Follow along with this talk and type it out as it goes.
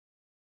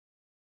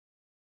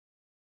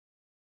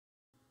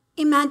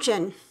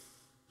Imagine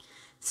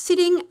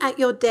sitting at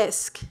your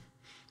desk,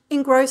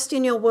 engrossed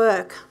in your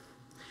work,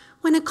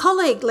 when a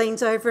colleague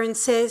leans over and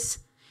says,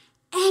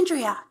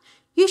 "Andrea,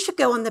 you should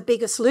go on The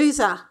Biggest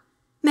Loser.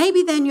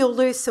 Maybe then you'll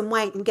lose some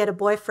weight and get a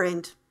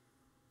boyfriend."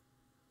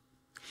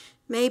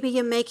 Maybe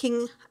you're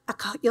making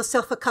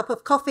yourself a cup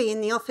of coffee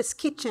in the office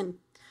kitchen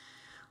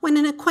when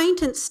an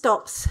acquaintance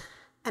stops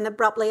and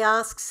abruptly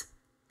asks,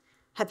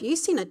 "Have you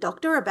seen a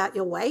doctor about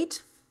your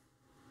weight?"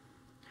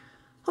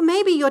 Or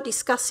maybe you're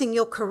discussing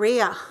your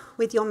career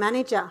with your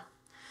manager,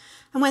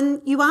 and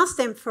when you ask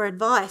them for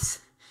advice,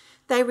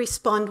 they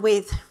respond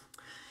with,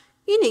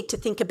 "You need to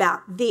think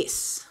about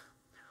this,"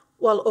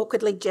 while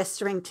awkwardly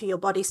gesturing to your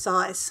body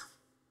size.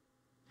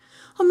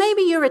 Or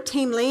maybe you're a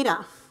team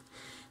leader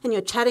and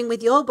you're chatting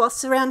with your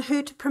boss around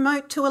who to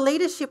promote to a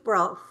leadership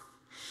role.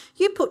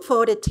 You put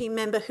forward a team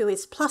member who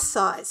is plus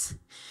size,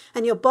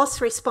 and your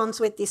boss responds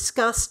with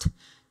disgust,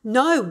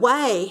 "No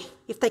way!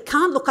 If they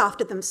can't look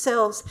after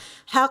themselves,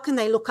 how can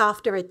they look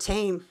after a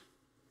team?"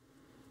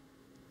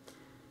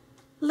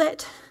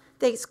 Let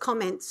these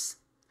comments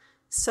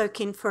soak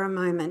in for a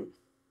moment.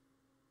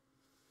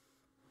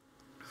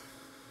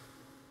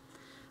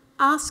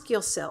 Ask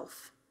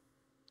yourself,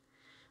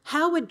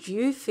 how would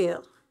you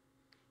feel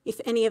if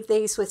any of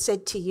these were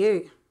said to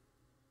you?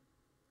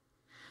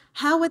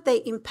 How would they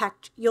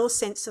impact your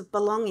sense of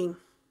belonging?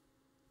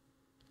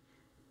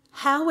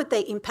 How would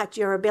they impact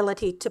your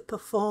ability to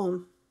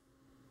perform?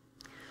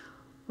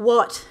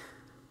 What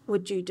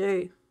would you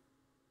do?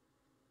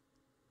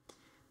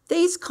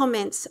 These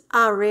comments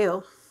are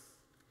real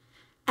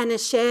and are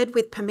shared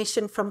with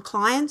permission from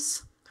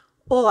clients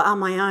or are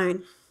my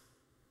own.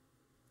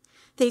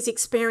 These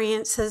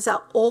experiences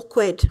are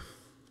awkward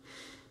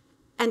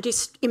and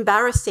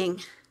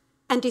embarrassing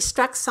and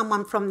distract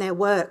someone from their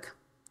work.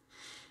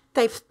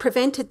 They've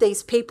prevented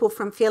these people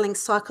from feeling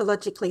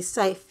psychologically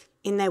safe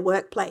in their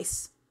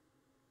workplace.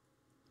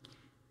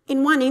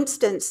 In one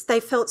instance, they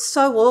felt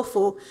so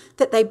awful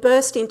that they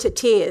burst into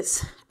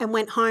tears and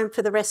went home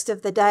for the rest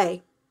of the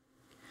day.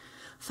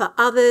 For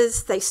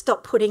others, they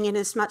stopped putting in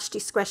as much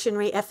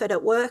discretionary effort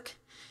at work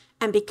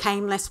and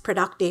became less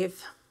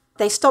productive.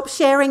 They stopped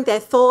sharing their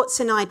thoughts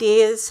and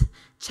ideas,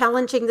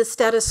 challenging the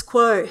status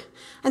quo,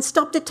 and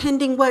stopped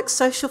attending work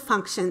social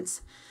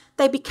functions.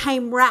 They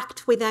became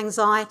racked with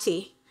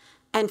anxiety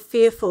and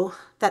fearful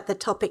that the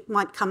topic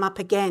might come up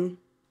again.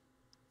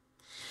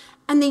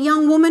 And the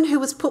young woman who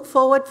was put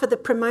forward for the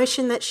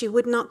promotion that she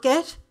would not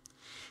get,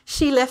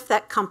 she left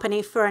that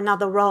company for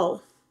another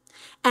role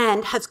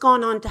and has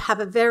gone on to have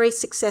a very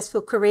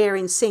successful career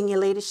in senior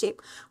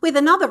leadership with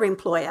another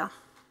employer.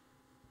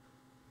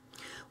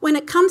 When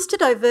it comes to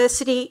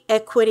diversity,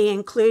 equity,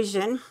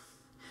 inclusion,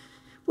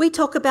 we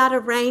talk about a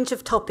range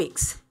of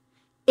topics,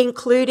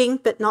 including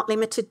but not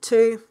limited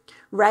to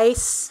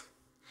race,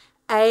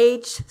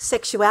 age,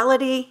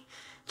 sexuality,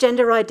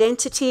 gender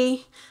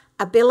identity,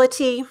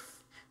 ability,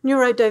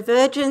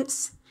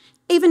 neurodivergence,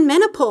 even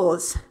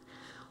menopause.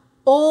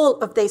 All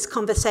of these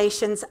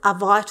conversations are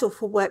vital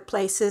for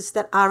workplaces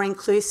that are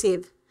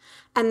inclusive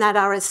and that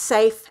are as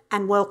safe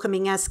and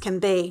welcoming as can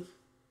be.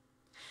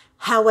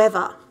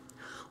 However,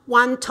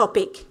 one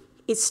topic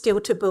is still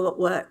taboo at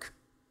work,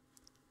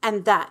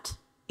 and that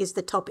is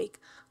the topic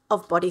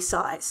of body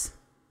size.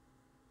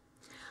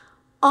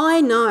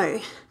 I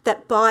know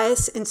that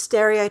bias and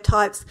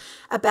stereotypes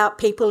about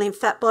people in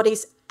fat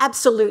bodies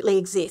absolutely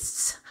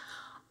exists.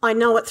 I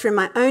know it through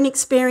my own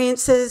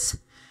experiences,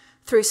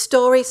 through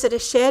stories that are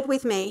shared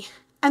with me,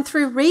 and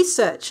through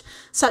research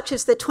such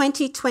as the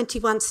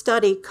 2021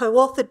 study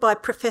co-authored by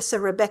Professor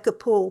Rebecca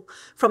Poole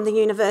from the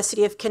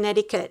University of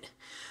Connecticut,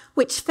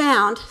 which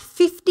found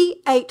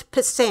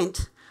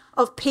 58%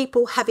 of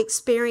people have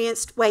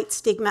experienced weight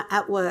stigma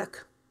at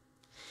work.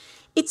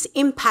 It's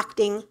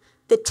impacting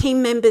the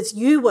team members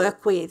you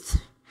work with,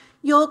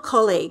 your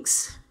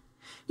colleagues,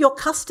 your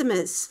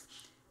customers,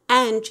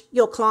 and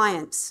your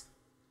clients.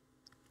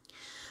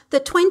 The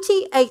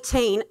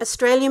 2018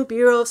 Australian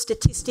Bureau of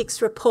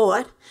Statistics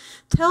report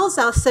tells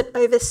us that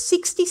over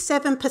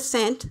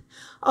 67%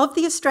 of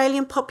the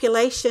Australian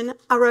population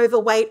are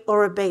overweight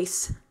or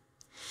obese.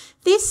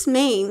 This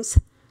means,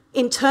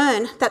 in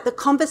turn, that the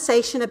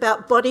conversation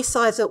about body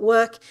size at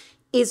work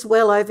is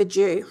well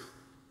overdue.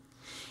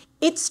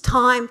 It's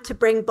time to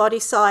bring body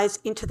size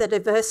into the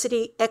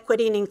diversity,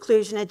 equity and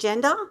inclusion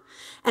agenda,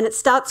 and it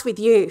starts with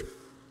you,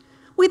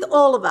 with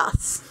all of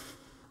us.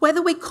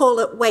 Whether we call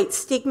it weight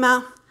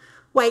stigma,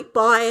 weight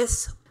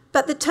bias,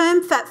 but the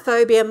term fat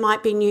phobia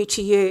might be new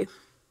to you.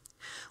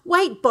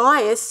 Weight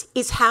bias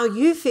is how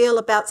you feel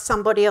about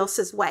somebody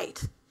else's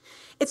weight.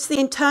 It's the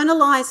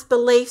internalised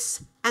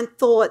beliefs and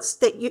thoughts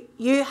that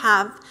you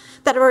have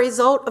that are a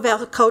result of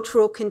our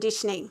cultural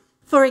conditioning.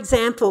 For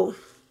example,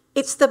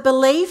 it's the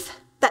belief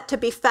that to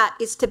be fat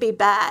is to be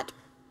bad,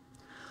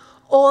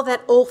 or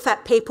that all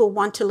fat people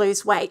want to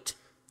lose weight.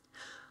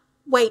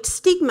 Weight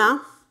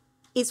stigma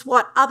is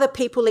what other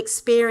people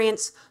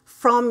experience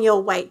from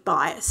your weight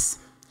bias.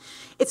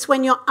 It's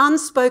when your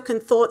unspoken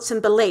thoughts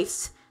and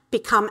beliefs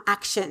become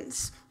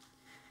actions.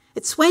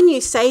 It's when you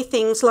say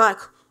things like,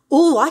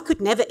 "Oh, I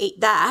could never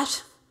eat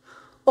that,"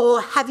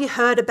 or "Have you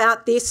heard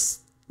about this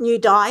new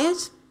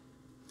diet?"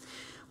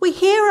 We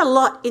hear a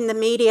lot in the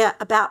media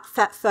about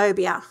fat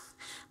phobia,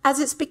 as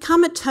it's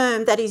become a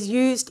term that is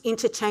used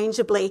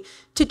interchangeably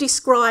to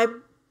describe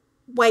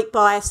weight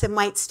bias and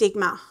weight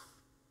stigma.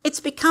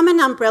 It's become an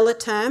umbrella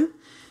term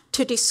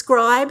to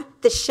describe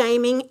the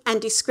shaming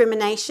and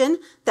discrimination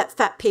that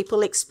fat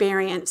people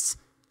experience.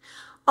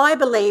 I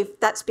believe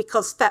that's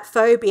because fat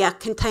phobia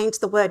contains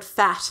the word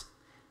fat,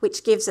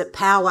 which gives it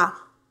power.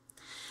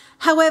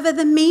 However,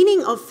 the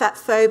meaning of fat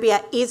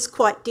phobia is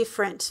quite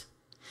different.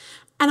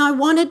 And I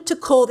wanted to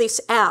call this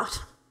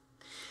out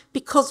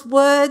because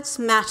words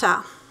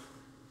matter.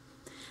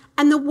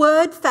 And the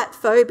word fat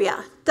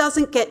phobia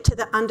doesn't get to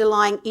the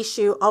underlying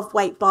issue of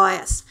weight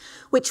bias,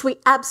 which we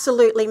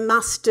absolutely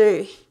must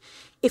do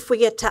if we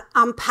get to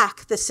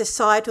unpack the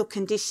societal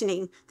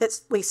conditioning that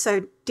we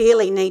so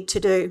dearly need to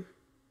do.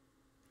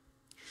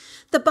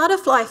 The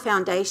Butterfly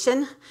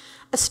Foundation,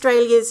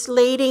 Australia's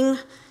leading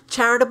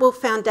charitable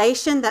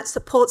foundation that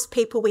supports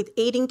people with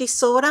eating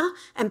disorder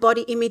and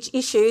body image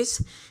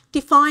issues,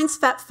 defines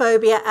fat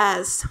phobia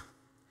as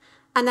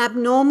an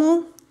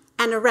abnormal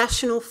and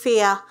irrational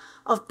fear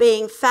of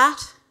being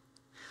fat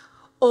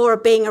or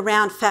being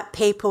around fat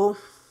people.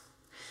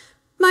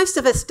 Most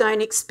of us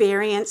don't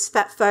experience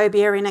fat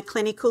phobia in a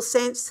clinical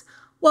sense.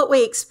 What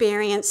we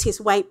experience is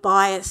weight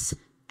bias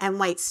and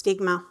weight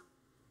stigma.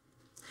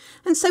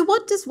 And so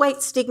what does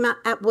weight stigma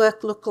at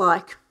work look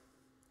like?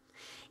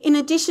 In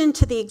addition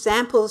to the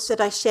examples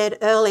that I shared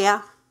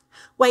earlier,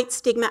 weight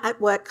stigma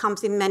at work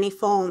comes in many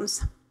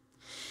forms.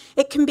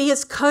 It can be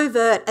as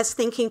covert as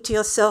thinking to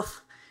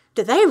yourself,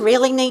 "Do they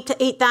really need to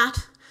eat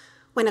that?"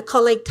 when a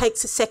colleague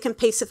takes a second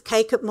piece of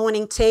cake at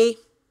morning tea,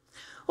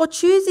 or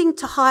choosing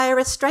to hire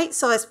a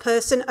straight-sized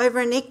person over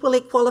an equally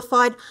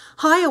qualified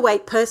higher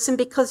weight person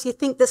because you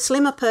think the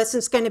slimmer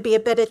person's going to be a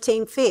better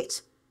team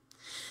fit.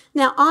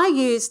 Now, I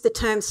use the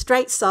term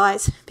straight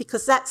size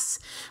because that's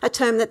a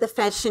term that the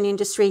fashion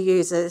industry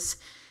uses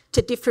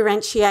to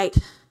differentiate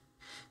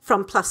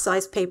from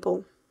plus-size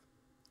people.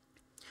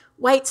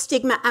 Weight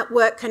stigma at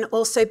work can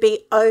also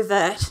be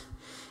overt.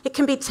 It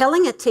can be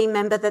telling a team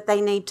member that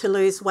they need to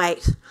lose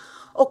weight,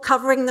 or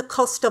covering the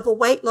cost of a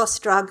weight loss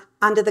drug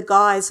under the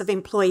guise of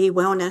employee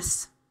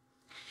wellness.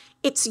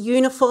 It's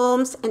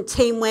uniforms and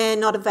teamwear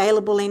not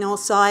available in all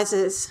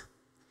sizes.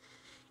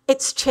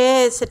 It's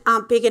chairs that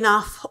aren't big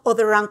enough or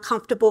that are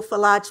uncomfortable for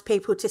large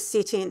people to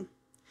sit in.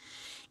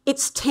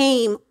 It's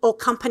team or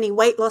company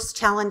weight loss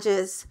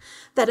challenges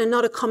that are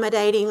not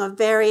accommodating of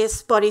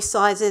various body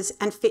sizes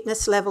and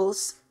fitness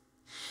levels.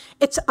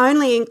 It's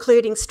only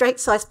including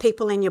straight-sized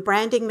people in your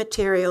branding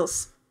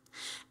materials.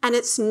 And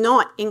it's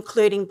not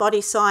including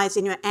body size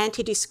in your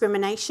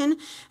anti-discrimination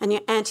and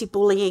your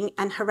anti-bullying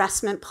and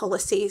harassment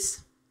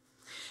policies.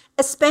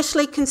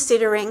 Especially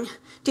considering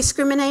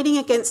discriminating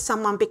against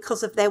someone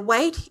because of their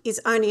weight is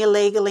only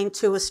illegal in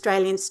 2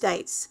 Australian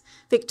states,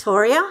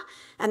 Victoria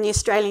and the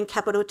Australian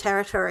Capital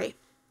Territory.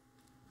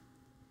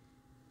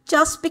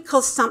 Just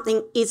because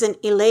something isn't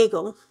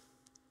illegal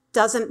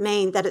doesn't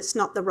mean that it's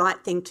not the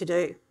right thing to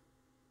do.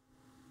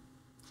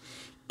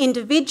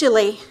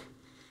 Individually,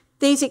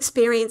 these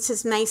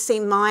experiences may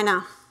seem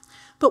minor,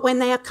 but when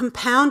they are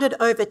compounded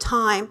over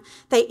time,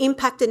 they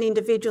impact an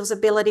individual's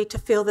ability to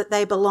feel that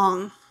they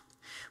belong,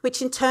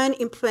 which in turn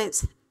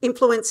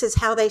influences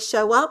how they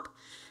show up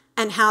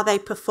and how they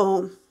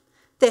perform,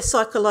 their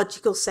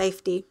psychological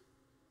safety.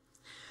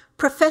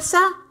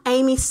 Professor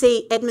Amy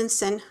C.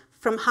 Edmondson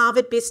from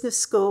Harvard Business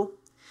School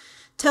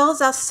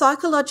tells us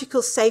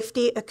psychological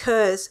safety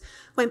occurs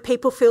when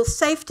people feel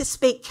safe to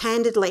speak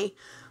candidly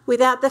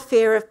without the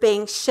fear of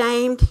being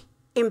shamed,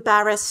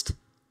 embarrassed,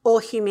 or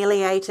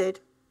humiliated.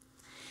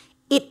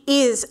 It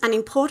is an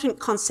important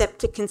concept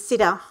to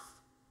consider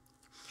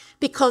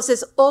because,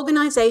 as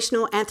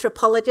organisational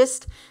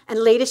anthropologist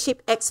and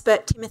leadership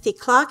expert Timothy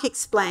Clark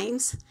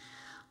explains,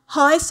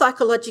 high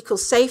psychological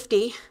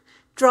safety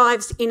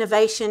drives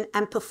innovation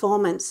and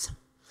performance.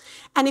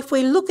 And if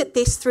we look at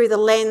this through the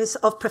lens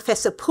of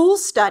Professor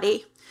Poole's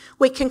study,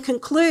 we can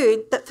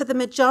conclude that for the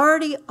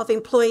majority of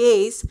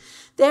employees,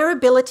 their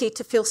ability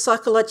to feel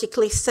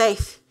psychologically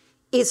safe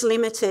is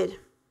limited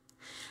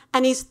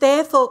and is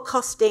therefore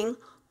costing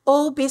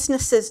all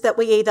businesses that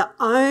we either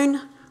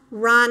own,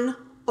 run,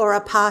 or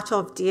are part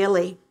of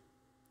dearly.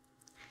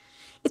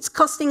 It's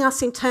costing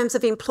us in terms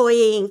of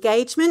employee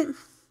engagement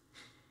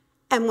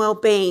and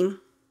well-being,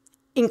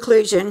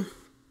 inclusion.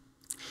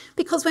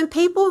 Because when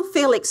people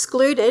feel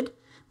excluded,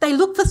 they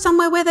look for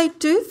somewhere where they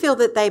do feel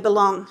that they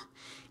belong,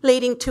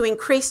 leading to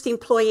increased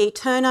employee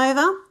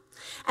turnover.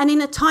 And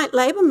in a tight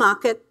labour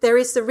market, there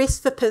is the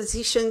risk for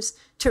positions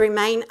to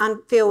remain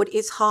unfilled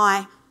is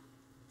high.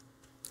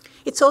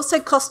 It's also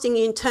costing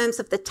you in terms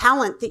of the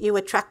talent that you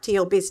attract to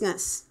your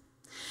business,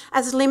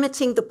 as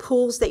limiting the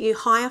pools that you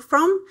hire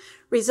from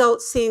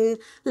results in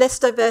less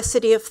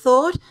diversity of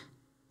thought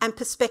and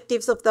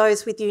perspectives of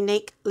those with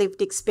unique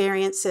lived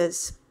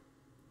experiences.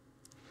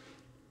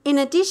 In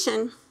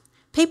addition,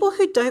 people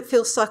who don't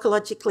feel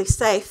psychologically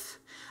safe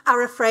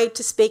are afraid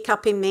to speak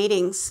up in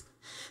meetings.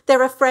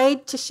 They're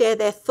afraid to share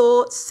their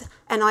thoughts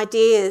and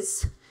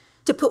ideas,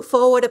 to put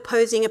forward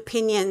opposing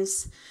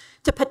opinions,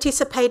 to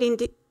participate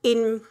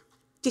in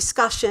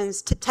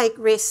discussions, to take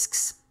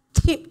risks.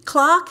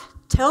 Clark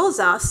tells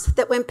us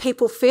that when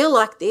people feel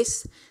like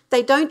this,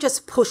 they don't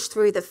just push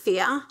through the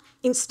fear.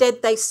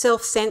 Instead, they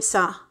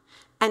self-censor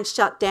and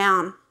shut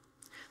down.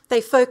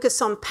 They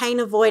focus on pain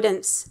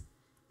avoidance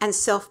and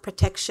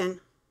self-protection.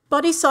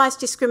 Body size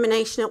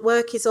discrimination at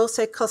work is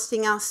also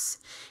costing us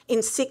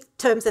in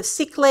terms of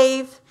sick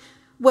leave,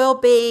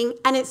 well-being,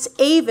 and it's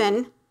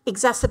even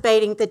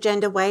exacerbating the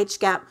gender wage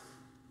gap.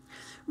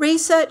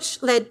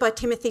 Research led by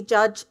Timothy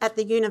Judge at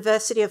the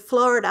University of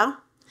Florida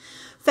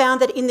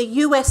found that in the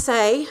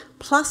USA,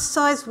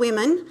 plus-size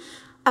women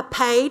are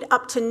paid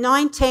up to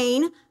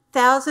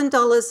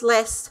 $19,000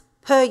 less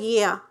per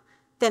year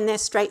than their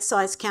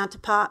straight-size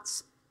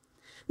counterparts.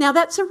 Now,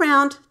 that's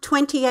around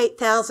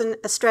 28,000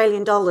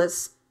 Australian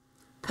dollars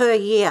per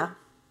year.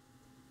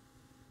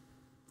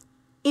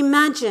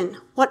 Imagine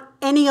what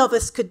any of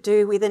us could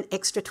do with an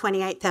extra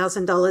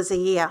 $28,000 a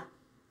year.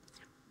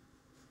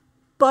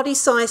 Body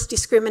size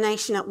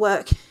discrimination at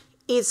work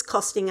is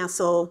costing us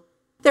all.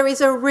 There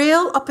is a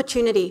real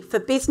opportunity for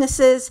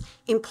businesses,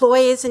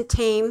 employers and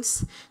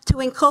teams to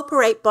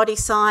incorporate body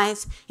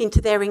size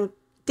into their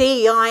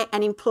DEI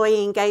and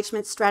employee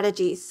engagement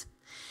strategies.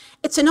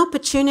 It's an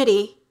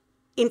opportunity,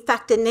 in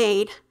fact a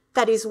need,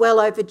 that is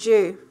well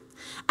overdue.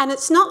 And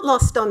it's not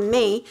lost on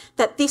me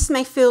that this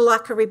may feel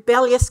like a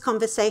rebellious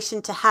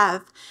conversation to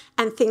have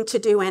and thing to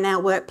do in our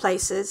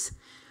workplaces,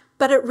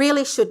 but it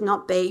really should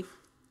not be.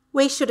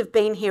 We should have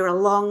been here a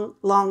long,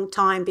 long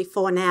time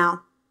before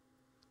now.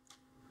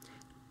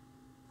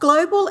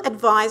 Global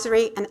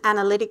advisory and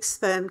analytics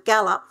firm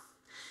Gallup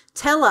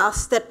tell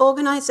us that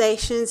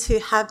organisations who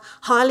have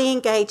highly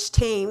engaged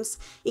teams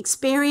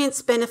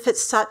experience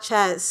benefits such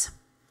as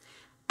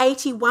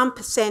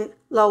 81%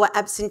 lower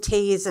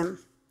absenteeism,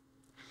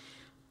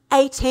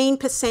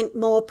 18%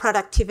 more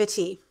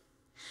productivity,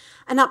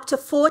 and up to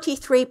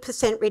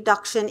 43%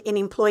 reduction in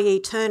employee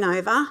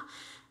turnover,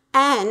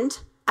 and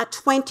a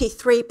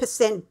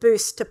 23%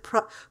 boost to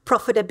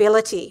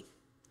profitability.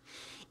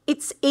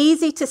 It's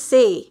easy to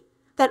see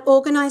that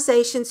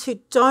organisations who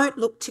don't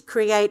look to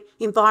create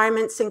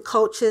environments and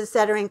cultures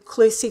that are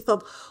inclusive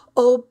of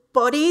all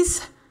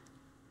bodies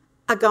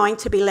are going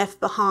to be left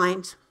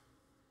behind.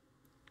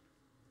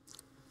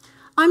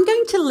 I'm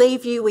going to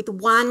leave you with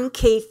one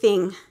key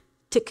thing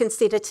to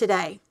consider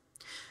today.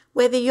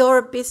 Whether you're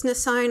a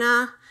business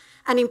owner,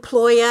 an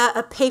employer,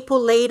 a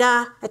people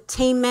leader, a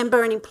team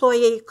member, an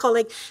employee,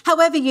 colleague,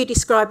 however you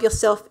describe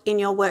yourself in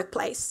your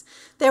workplace,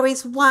 there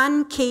is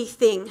one key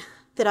thing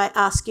that I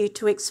ask you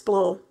to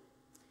explore.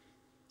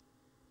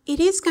 It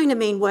is going to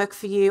mean work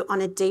for you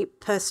on a deep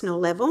personal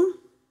level.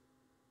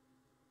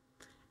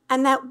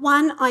 And that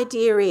one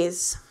idea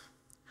is,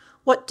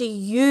 what do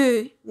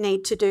you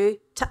need to do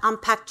to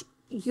unpack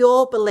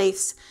your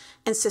beliefs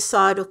and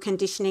societal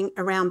conditioning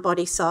around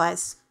body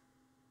size?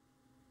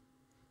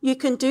 You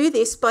can do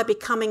this by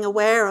becoming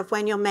aware of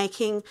when you're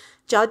making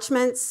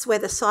judgments,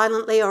 whether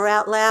silently or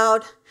out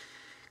loud,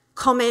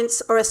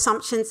 comments or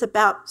assumptions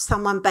about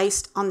someone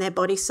based on their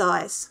body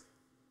size.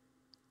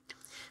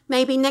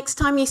 Maybe next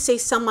time you see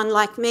someone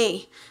like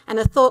me and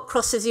a thought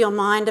crosses your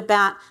mind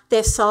about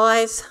their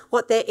size,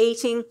 what they're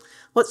eating,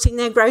 what's in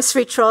their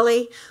grocery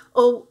trolley,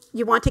 or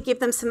you want to give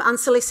them some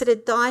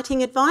unsolicited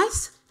dieting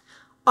advice,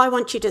 I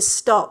want you to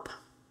stop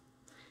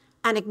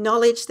and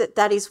acknowledge that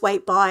that is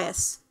weight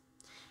bias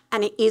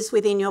and it is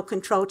within your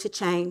control to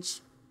change.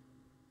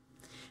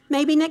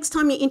 Maybe next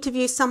time you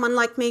interview someone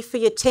like me for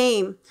your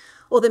team,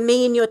 or the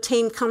me in your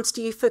team comes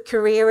to you for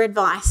career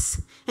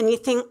advice, and you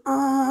think,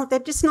 oh, they're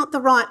just not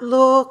the right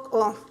look,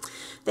 or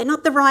they're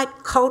not the right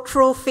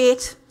cultural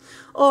fit,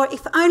 or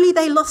if only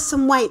they lost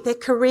some weight, their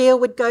career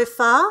would go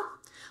far,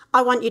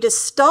 I want you to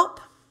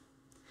stop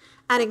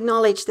and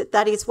acknowledge that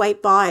that is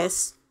weight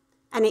bias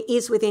and it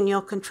is within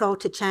your control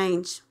to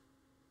change.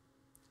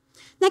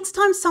 Next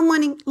time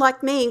someone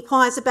like me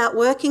inquires about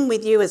working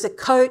with you as a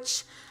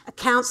coach, a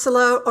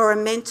counsellor or a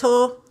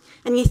mentor,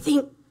 and you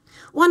think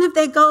one of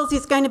their goals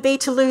is going to be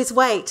to lose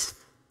weight,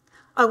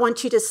 I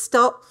want you to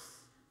stop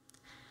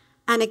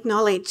and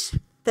acknowledge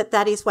that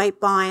that is weight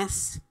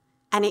bias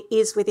and it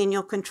is within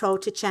your control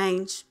to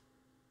change.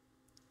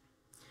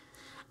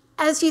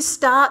 As you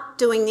start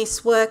doing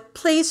this work,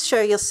 please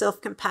show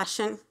yourself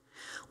compassion.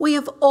 We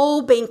have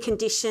all been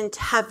conditioned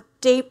to have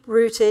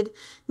deep-rooted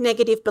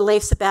negative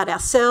beliefs about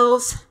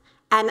ourselves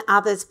and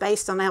others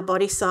based on our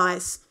body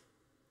size.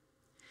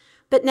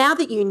 But now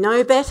that you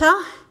know better,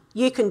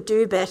 you can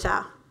do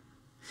better.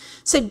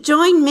 So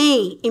join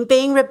me in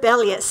being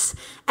rebellious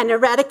and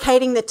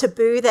eradicating the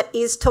taboo that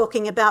is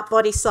talking about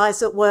body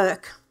size at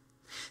work,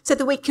 so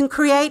that we can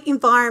create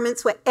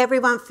environments where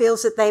everyone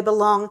feels that they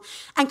belong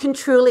and can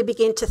truly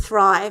begin to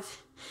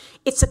thrive.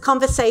 It's a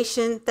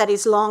conversation that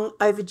is long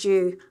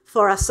overdue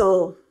for us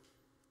all.